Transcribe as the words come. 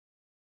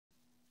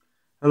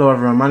Hello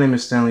everyone, my name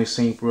is Stanley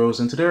St. Rose,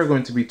 and today we're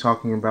going to be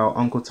talking about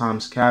Uncle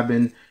Tom's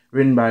Cabin,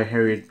 written by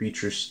Harriet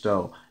Beecher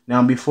Stowe.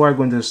 Now, before I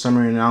go into the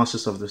summary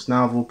analysis of this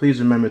novel, please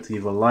remember to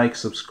leave a like,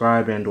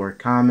 subscribe, and or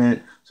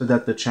comment so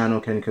that the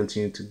channel can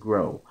continue to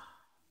grow.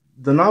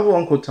 The novel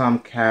Uncle Tom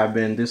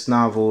Cabin, this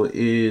novel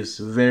is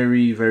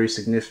very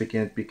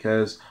significant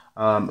because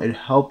it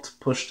helped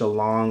push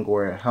along,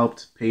 or it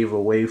helped pave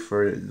a way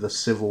for the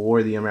Civil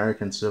War, the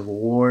American Civil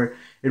War.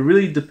 It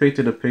really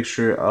depicted a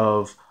picture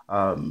of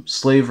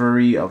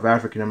slavery, of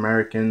African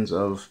Americans,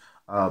 of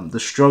the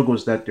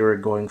struggles that they were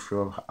going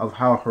through, of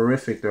how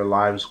horrific their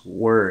lives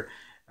were,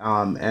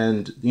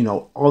 and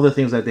all the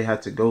things that they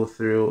had to go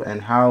through,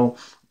 and how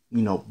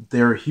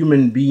they're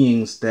human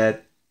beings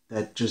that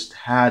just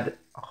had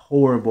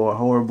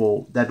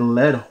horrible that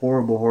led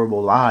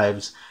horrible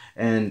lives,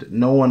 and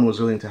no one was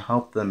willing to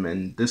help them.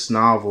 And this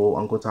novel,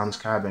 Uncle Tom's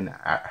Cabin,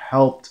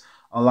 helped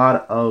a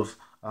lot of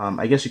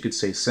I guess you could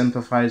say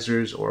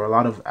sympathizers, or a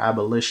lot of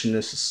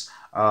abolitionists,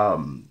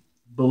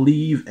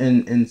 believe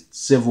in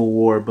civil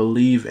war,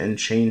 believe in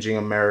changing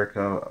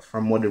America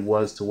from what it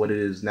was to what it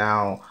is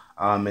now,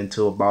 and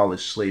to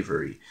abolish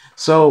slavery.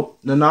 So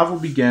the novel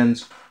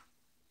begins,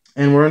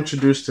 and we're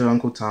introduced to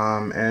Uncle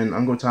Tom, and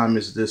Uncle Tom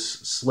is this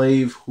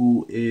slave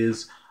who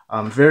is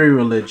very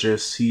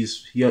religious.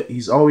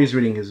 He's always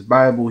reading his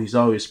Bible. He's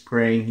always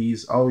praying.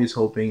 He's always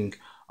hoping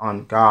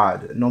on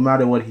God, no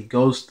matter what he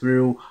goes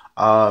through.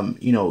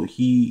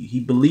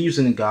 He believes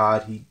in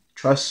God. He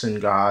trusts in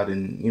God,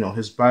 and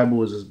his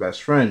Bible is his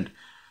best friend.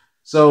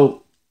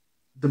 So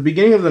the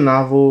beginning of the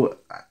novel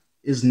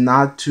is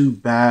not too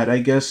bad, I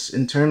guess,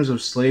 in terms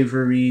of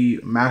slavery.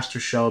 Master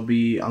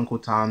Shelby, Uncle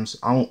Tom's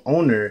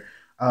owner,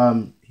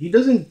 he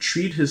doesn't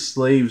treat his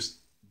slaves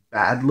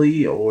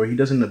badly, or he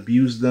doesn't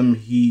abuse them.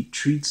 He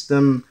treats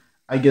them,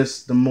 I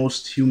guess, the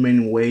most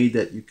humane way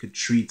that you could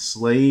treat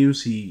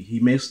slaves.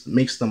 He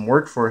makes them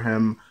work for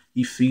him.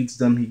 He feeds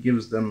them. He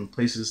gives them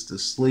places to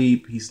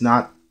sleep. He's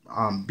not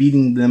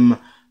beating them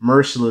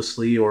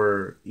mercilessly,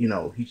 or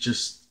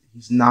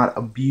he's not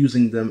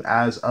abusing them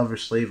as other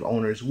slave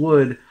owners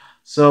would.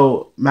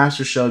 So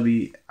Master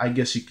Shelby, I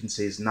guess you can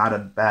say, is not a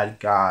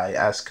bad guy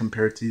as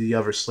compared to the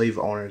other slave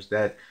owners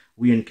that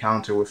we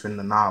encounter within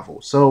the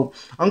novel. So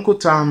Uncle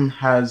Tom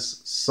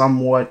has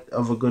somewhat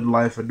of a good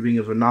life at the beginning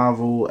of the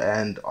novel,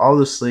 and all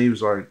the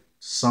slaves are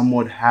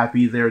somewhat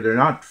happy there. They're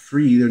not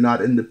free, they're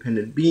not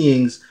independent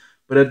beings,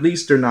 but at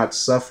least they're not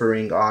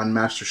suffering on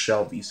Master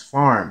Shelby's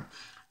farm.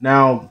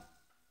 Now,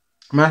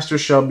 Master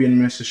Shelby and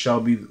Mrs.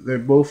 Shelby, they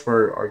both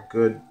are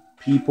good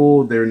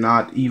people. They're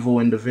not evil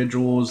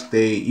individuals.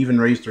 They even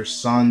raised their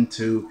son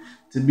to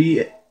be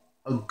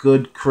a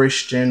good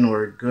Christian,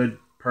 or a good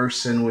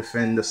person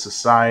within the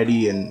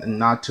society, and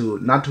not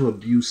to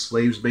abuse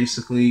slaves,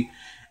 basically.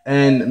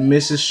 And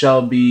Mrs.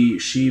 Shelby,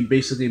 she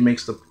basically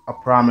makes a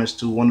promise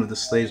to one of the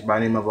slaves by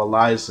the name of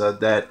Eliza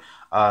that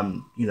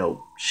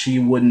she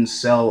wouldn't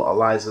sell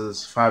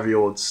Eliza's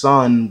 5-year-old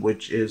son,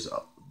 which is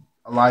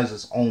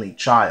Eliza's only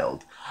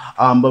child.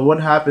 But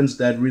what happens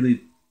that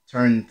really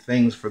turned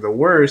things for the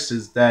worse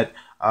is that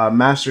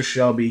Master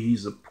Shelby,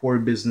 he's a poor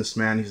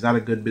businessman. He's not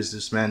a good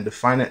businessman. The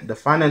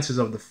finances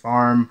of the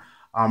farm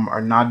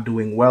are not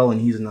doing well,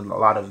 and he's in a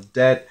lot of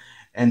debt.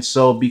 And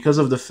so, because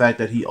of the fact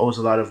that he owes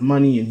a lot of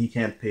money and he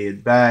can't pay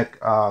it back,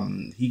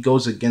 he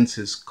goes against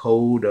his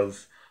code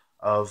of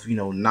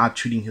not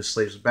treating his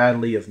slaves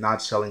badly, of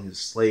not selling his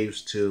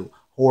slaves to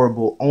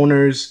horrible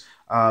owners.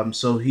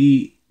 So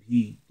he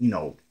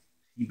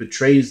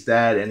betrays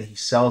that, and he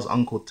sells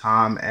Uncle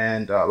Tom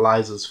and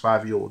Liza's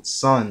 5-year-old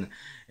son.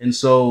 And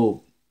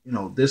so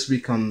this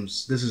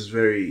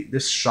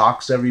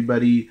shocks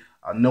everybody.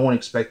 No one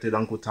expected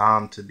Uncle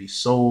Tom to be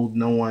sold.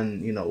 No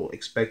one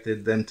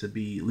expected them to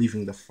be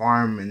leaving the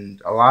farm. And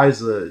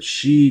Eliza,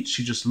 she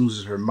just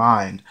loses her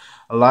mind.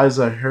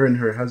 Eliza, her and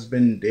her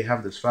husband, they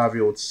have this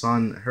 5-year-old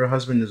son. Her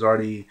husband is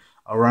already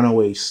a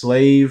runaway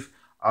slave,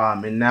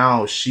 and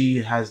now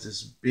she has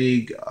this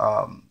big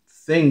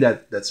thing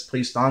that's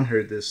placed on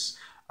her. This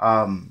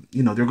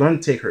they're going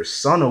to take her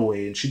son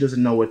away, and she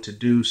doesn't know what to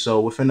do. So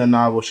within the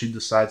novel, she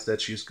decides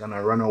that she's going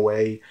to run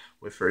away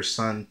with her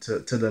son to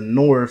the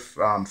north,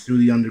 through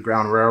the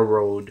Underground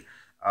Railroad,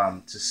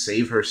 to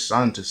save her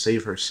son, to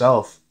save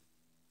herself.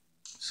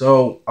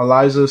 So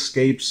Eliza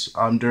escapes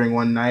during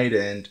one night,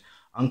 and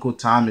Uncle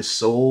Tom is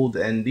sold,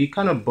 and they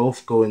kind of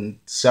both go in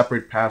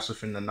separate paths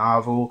within the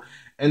novel.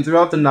 And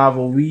throughout the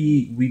novel,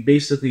 we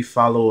basically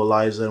follow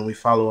Eliza, and we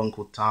follow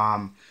Uncle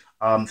Tom.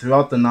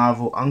 Throughout the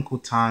novel, Uncle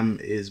Tom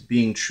is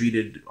being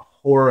treated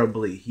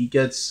horribly. He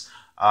gets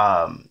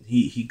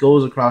he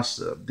goes across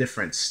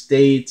different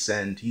states,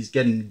 and he's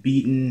getting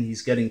beaten.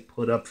 He's getting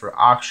put up for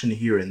auction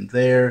here and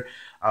there.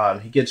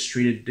 He gets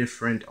treated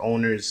different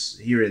owners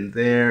here and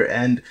there,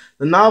 and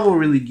the novel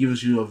really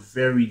gives you a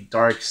very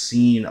dark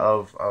scene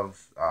of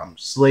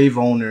slave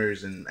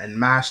owners and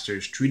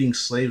masters treating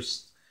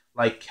slaves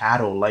like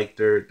cattle, like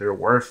they're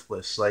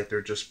worthless, like they're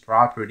just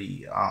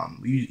property.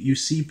 You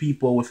see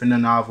people within the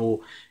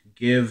novel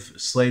give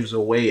slaves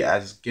away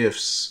as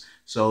gifts.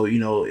 So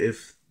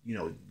if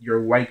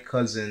your white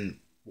cousin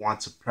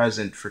wants a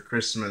present for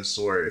Christmas,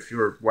 or if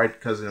your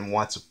white cousin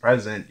wants a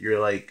present, you're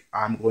like,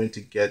 I'm going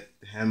to get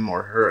him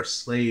or her a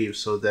slave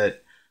so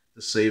that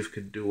the slave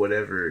could do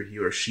whatever he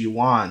or she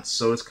wants.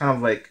 So it's kind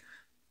of like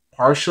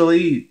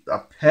partially a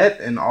pet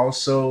and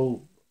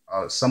also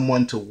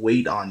someone to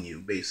wait on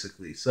you,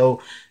 basically.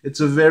 So it's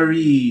a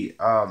very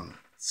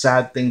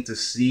sad thing to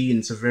see, and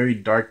it's a very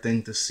dark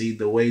thing to see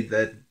the way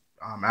that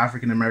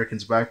African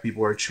Americans, Black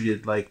people, are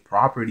treated like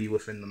property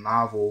within the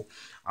novel.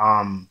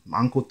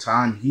 Uncle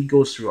Tom, he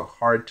goes through a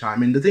hard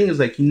time, and the thing is,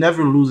 like, he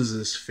never loses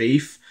his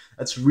faith.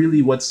 That's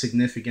really what's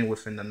significant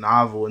within the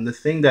novel, and the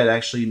thing that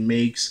actually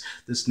makes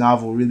this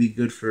novel really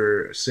good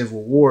for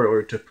Civil War,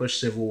 or to push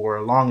Civil War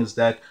along, is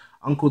that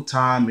Uncle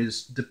Tom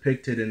is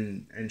depicted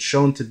and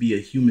shown to be a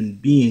human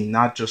being,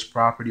 not just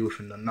property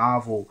within the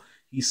novel.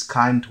 He's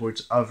kind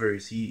towards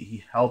others.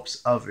 He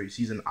helps others.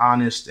 He's an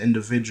honest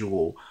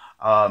individual.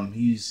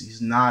 He's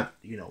not,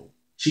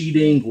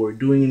 cheating or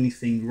doing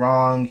anything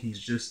wrong. He's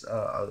just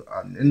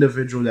an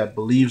individual that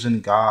believes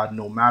in God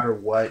no matter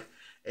what,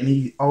 and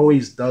he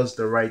always does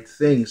the right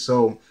thing.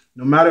 So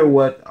no matter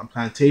what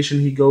plantation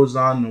he goes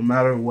on, no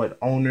matter what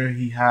owner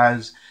he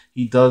has,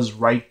 he does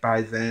right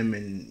by them,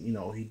 and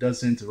he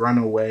doesn't run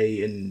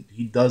away, and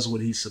he does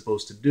what he's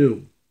supposed to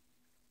do.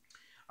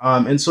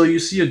 And so you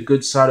see a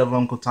good side of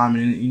Uncle Tom,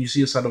 and you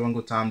see a side of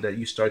Uncle Tom that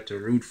you start to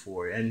root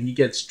for. And he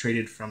gets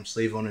traded from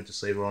slave owner to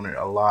slave owner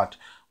a lot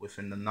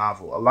within the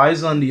novel.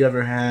 Eliza, on the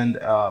other hand,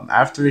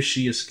 after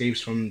she escapes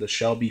from the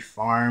Shelby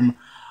farm,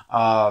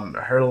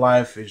 her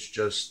life is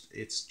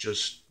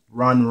just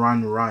run,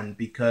 run, run,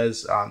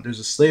 because there's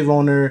a slave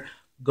owner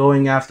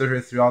going after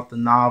her throughout the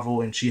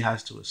novel, and she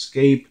has to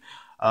escape.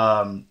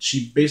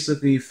 She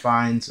basically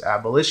finds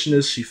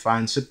abolitionists. She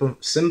finds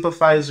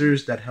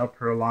sympathizers that help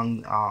her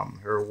along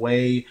her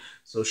way.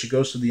 So she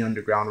goes to the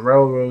Underground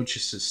Railroad. She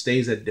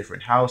stays at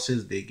different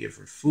houses. They give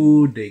her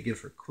food. They give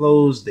her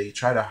clothes. They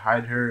try to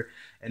hide her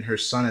and her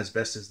son as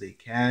best as they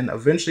can.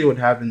 Eventually, what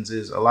happens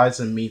is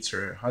Eliza meets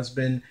her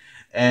husband,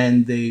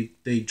 and they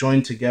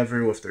join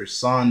together with their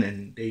son,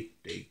 and they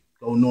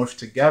go north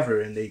together,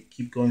 and they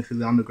keep going through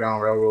the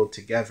Underground Railroad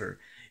together.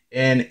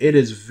 And it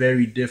is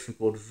very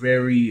difficult,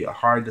 very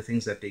hard, the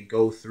things that they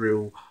go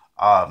through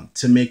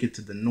to make it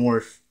to the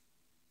north.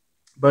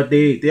 But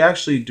they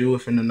actually do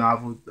within the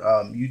novel.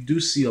 You do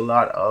see a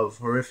lot of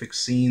horrific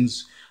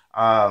scenes.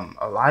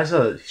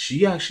 Eliza,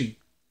 she actually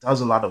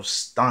does a lot of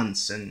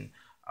stunts, and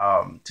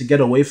to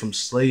get away from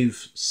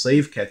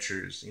slave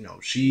catchers.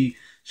 She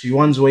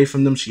runs away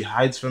from them. She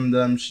hides from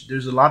them.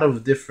 There's a lot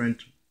of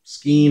different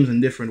schemes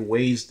and different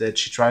ways that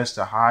she tries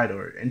to hide,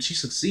 and she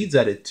succeeds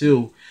at it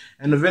too.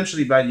 And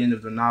eventually, by the end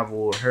of the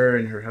novel, her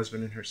and her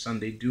husband and her son,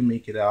 they do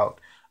make it out,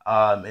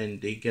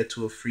 and they get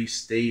to a free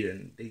state,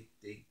 and they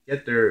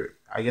get their,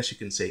 I guess you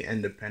can say,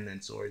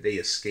 independence, or they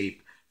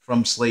escape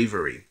from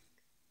slavery.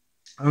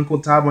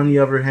 Uncle Tom, on the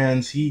other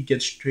hand, he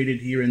gets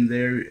traded here and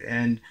there,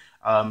 and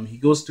he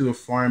goes to a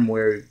farm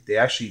where they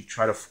actually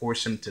try to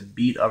force him to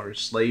beat other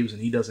slaves,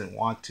 and he doesn't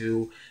want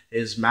to.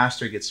 His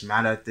master gets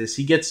mad at this.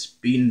 He gets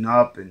beaten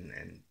up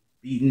and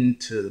beaten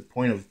to the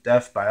point of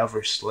death by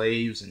other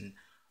slaves, and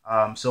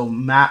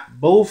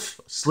both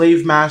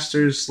slave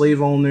masters,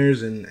 slave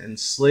owners, and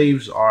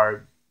slaves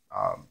are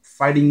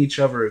fighting each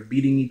other,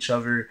 beating each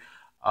other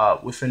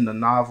within the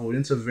novel.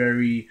 It's a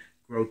very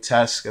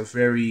grotesque,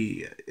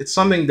 it's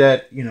something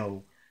that,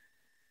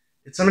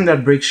 it's something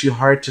that breaks your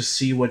heart to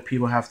see what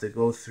people have to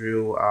go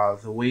through.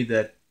 The way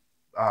that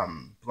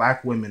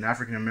Black women,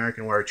 African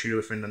American, were treated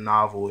within the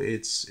novel,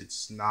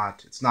 it's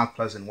not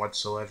pleasant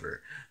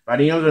whatsoever. By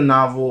the end of the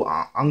novel,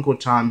 Uncle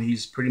Tom,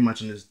 he's pretty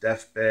much on his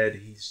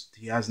deathbed.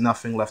 He has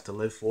nothing left to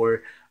live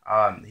for.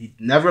 He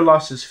never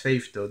lost his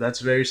faith, though. That's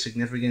very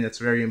significant. That's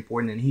very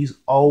important. And he's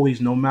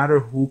always, no matter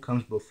who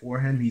comes before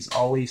him, he's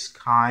always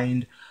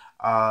kind,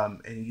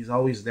 and he's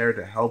always there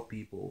to help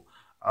people.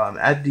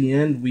 At the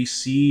end, we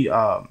see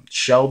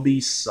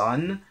Shelby's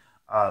son.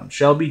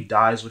 Shelby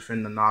dies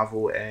within the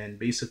novel, and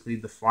basically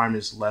the farm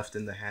is left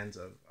in the hands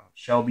of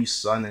Shelby's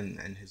son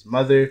and his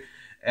mother.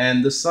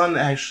 And the son,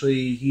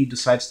 actually, he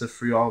decides to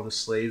free all the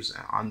slaves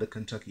on the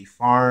Kentucky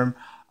farm.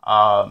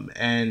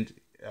 And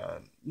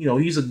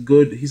he's a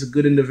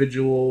good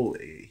individual.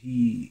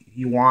 He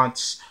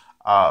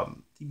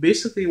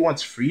basically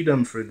wants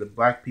freedom for the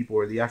Black people,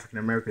 or the African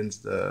Americans,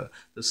 the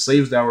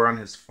slaves that were on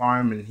his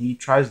farm, and he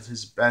tries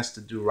his best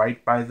to do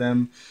right by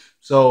them.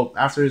 So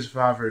after his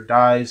father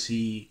dies,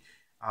 he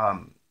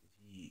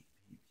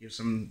gives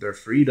them their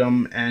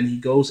freedom, and he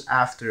goes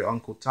after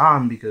Uncle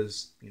Tom,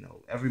 because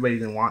everybody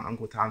didn't want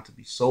Uncle Tom to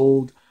be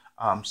sold.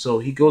 So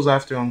he goes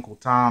after Uncle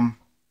Tom,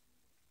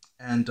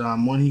 and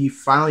when he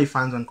finally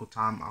finds Uncle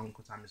Tom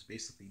is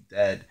basically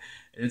dead,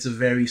 and it's a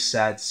very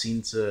sad scene.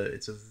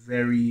 It's a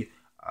very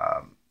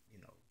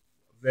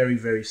very,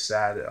 very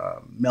sad,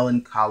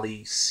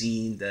 melancholy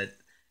scene that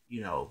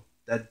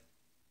that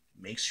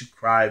makes you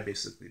cry,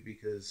 basically,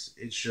 because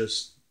it's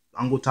just,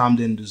 Uncle Tom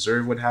didn't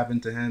deserve what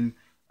happened to him.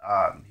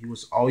 He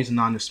was always an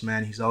honest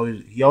man.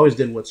 He always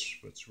did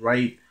what's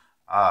right,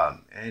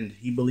 and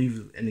he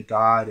believed in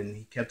God, and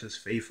he kept his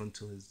faith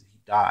until he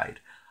died.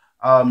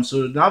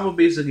 So the novel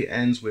basically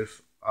ends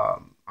with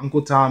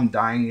Uncle Tom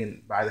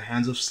dying by the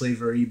hands of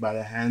slavery, by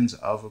the hands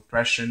of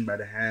oppression, by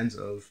the hands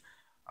of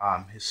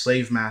his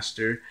slave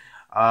master,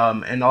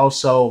 and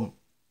also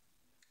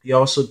you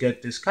also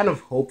get this kind of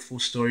hopeful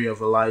story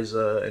of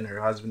Eliza and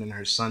her husband and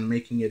her son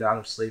making it out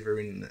of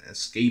slavery and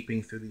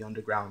escaping through the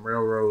Underground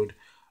Railroad,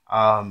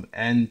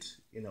 and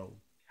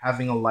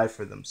having a life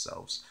for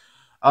themselves.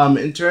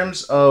 In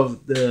terms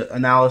of the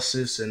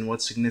analysis and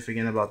what's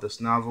significant about this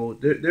novel,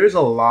 there's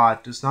a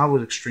lot. This novel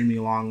is extremely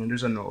long, and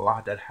there's a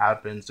lot that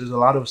happens. There's a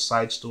lot of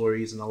side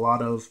stories and a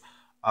lot of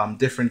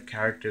different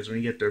characters. When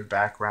we get their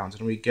backgrounds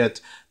and we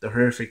get the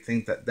horrific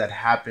thing that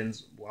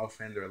happens while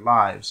in their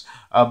lives.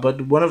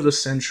 But one of the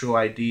central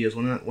ideas,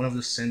 one of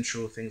the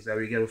central things that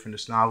we get within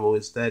this novel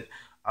is that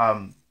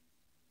um,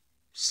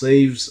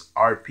 slaves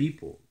are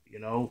people.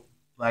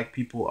 Black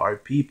people are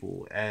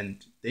people,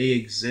 and they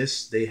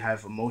exist. They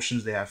have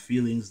emotions. They have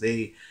feelings.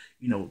 They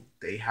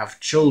have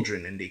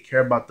children, and they care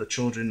about the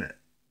children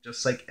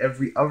just like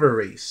every other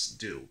race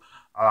do.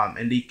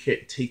 And they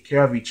take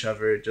care of each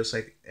other just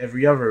like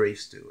every other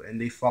race do.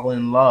 And they fall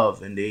in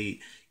love, and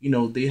they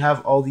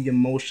have all the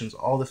emotions,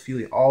 all the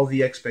feeling, all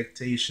the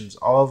expectations,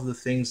 all of the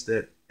things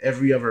that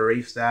every other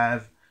race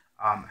have.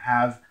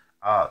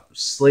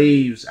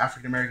 Slaves,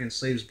 African American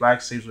slaves,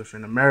 black slaves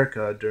within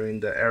America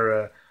during the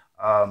era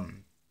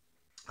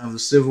of the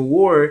Civil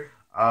War,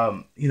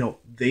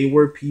 they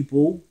were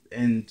people,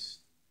 and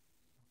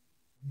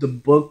the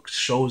book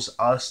shows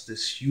us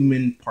this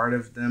human part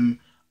of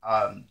them,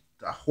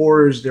 the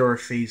horrors they were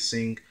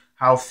facing,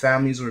 how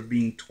families were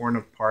being torn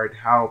apart,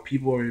 how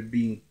people were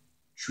being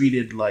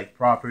treated like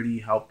property,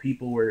 how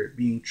people were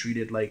being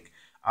treated like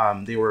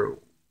they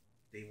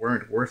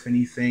weren't worth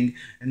anything.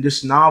 And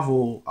this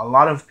novel, a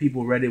lot of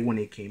people read it when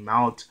it came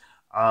out.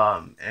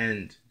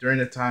 And during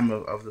the time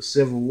of the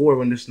Civil War,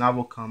 when this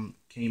novel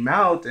came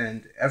out,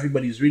 and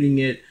everybody's reading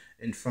it,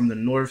 and from the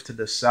north to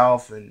the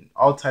south, and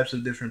all types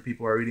of different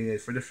people are reading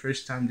it for the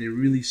first time, they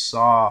really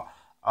saw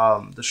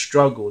the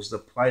struggles, the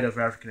plight of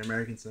African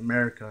Americans in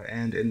America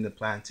and in the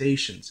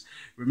plantations.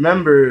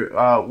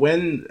 Remember,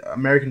 when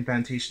American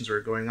plantations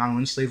were going on,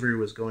 when slavery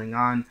was going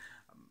on,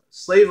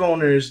 slave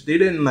owners, they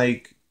didn't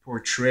like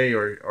portray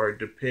or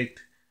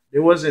depict.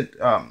 There wasn't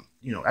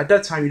at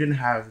that time you didn't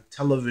have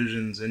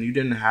televisions, and you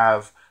didn't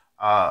have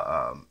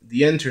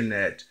the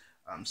internet.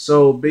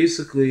 So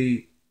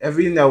basically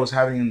everything that was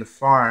happening in the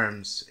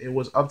farms, it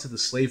was up to the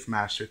slave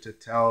master to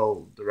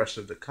tell the rest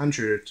of the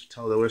country, to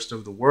tell the rest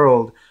of the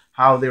world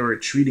how they were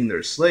treating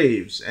their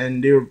slaves.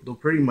 And they'll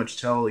pretty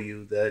much tell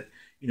you that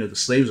the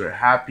slaves are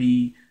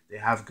happy, they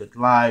have good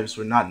lives,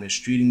 we're not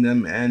mistreating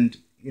them. And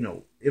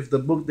if the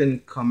book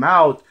didn't come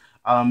out,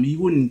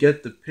 you wouldn't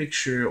get the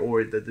picture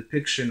or the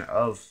depiction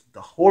of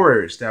the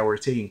horrors that were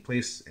taking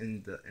place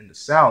in the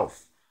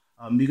South,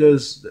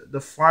 because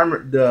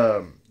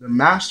the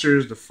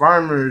masters, the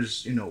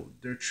farmers,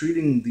 they're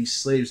treating these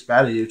slaves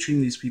badly, they're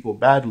treating these people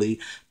badly,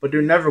 but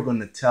they're never going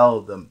to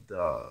tell them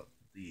the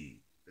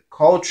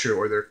culture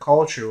or their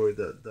culture or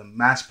the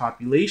mass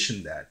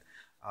population that.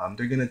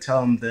 They're going to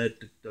tell them that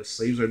the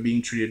slaves are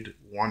being treated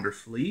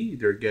wonderfully.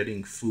 They're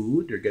getting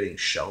food. They're getting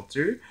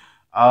shelter.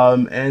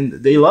 And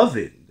they love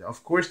it.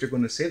 Of course, they're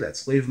going to say that.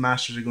 Slave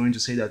masters are going to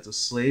say that the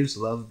slaves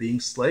love being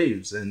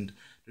slaves, and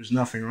there's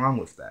nothing wrong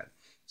with that.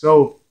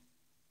 So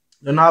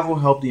the novel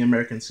helped the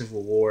American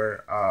Civil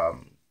War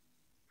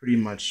pretty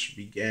much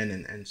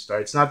begin and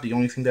start. It's not the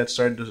only thing that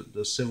started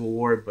the Civil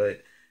War,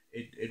 but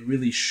it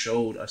really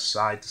showed a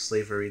side to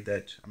slavery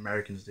that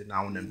Americans did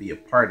not want to be a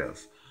part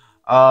of.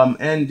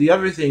 And the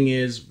other thing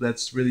is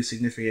that's really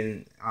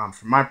significant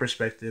from my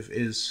perspective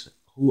is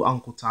who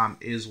Uncle Tom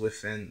is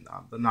within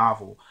the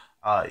novel.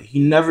 He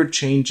never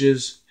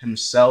changes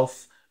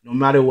himself, no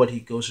matter what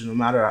he goes through. No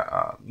matter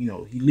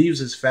he leaves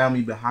his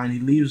family behind. He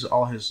leaves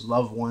all his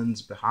loved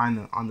ones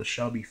behind on the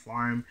Shelby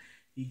farm.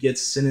 He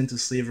gets sent into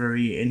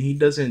slavery, and he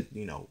doesn't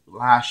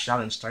lash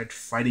out and start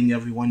fighting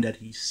everyone that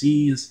he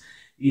sees.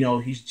 He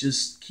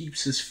just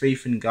keeps his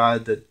faith in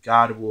God, that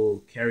God will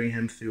carry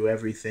him through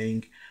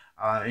everything.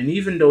 And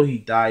even though he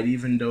died,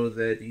 even though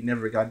that he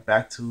never got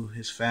back to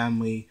his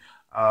family,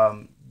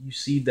 you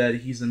see that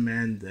he's a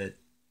man that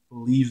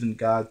believed in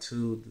God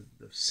too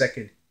the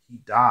second he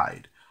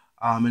died.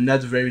 And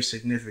that's very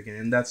significant.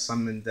 And that's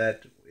something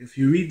that if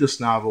you read this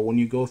novel, when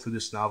you go through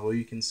this novel,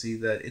 you can see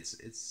that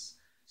it's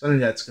something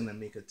that's going to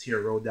make a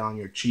tear roll down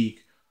your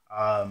cheek.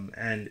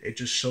 And it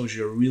just shows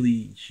you a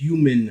really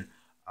human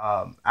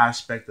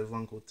aspect of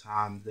Uncle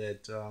Tom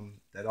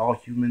that all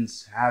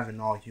humans have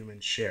and all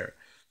humans share.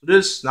 So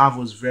this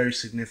novel is very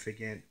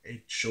significant.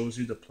 It shows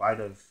you the plight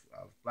of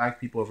Black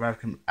people, of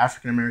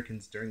African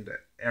Americans during the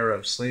era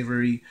of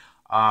slavery,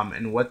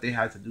 and what they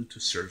had to do to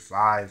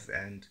survive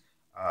and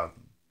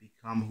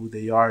become who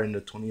they are in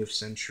the 20th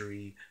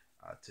century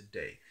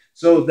today.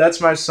 So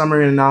that's my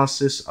summary and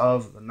analysis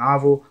of the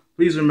novel.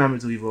 Please remember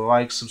to leave a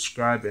like,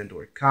 subscribe, and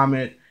or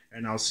comment,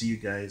 and I'll see you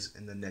guys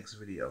in the next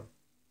video.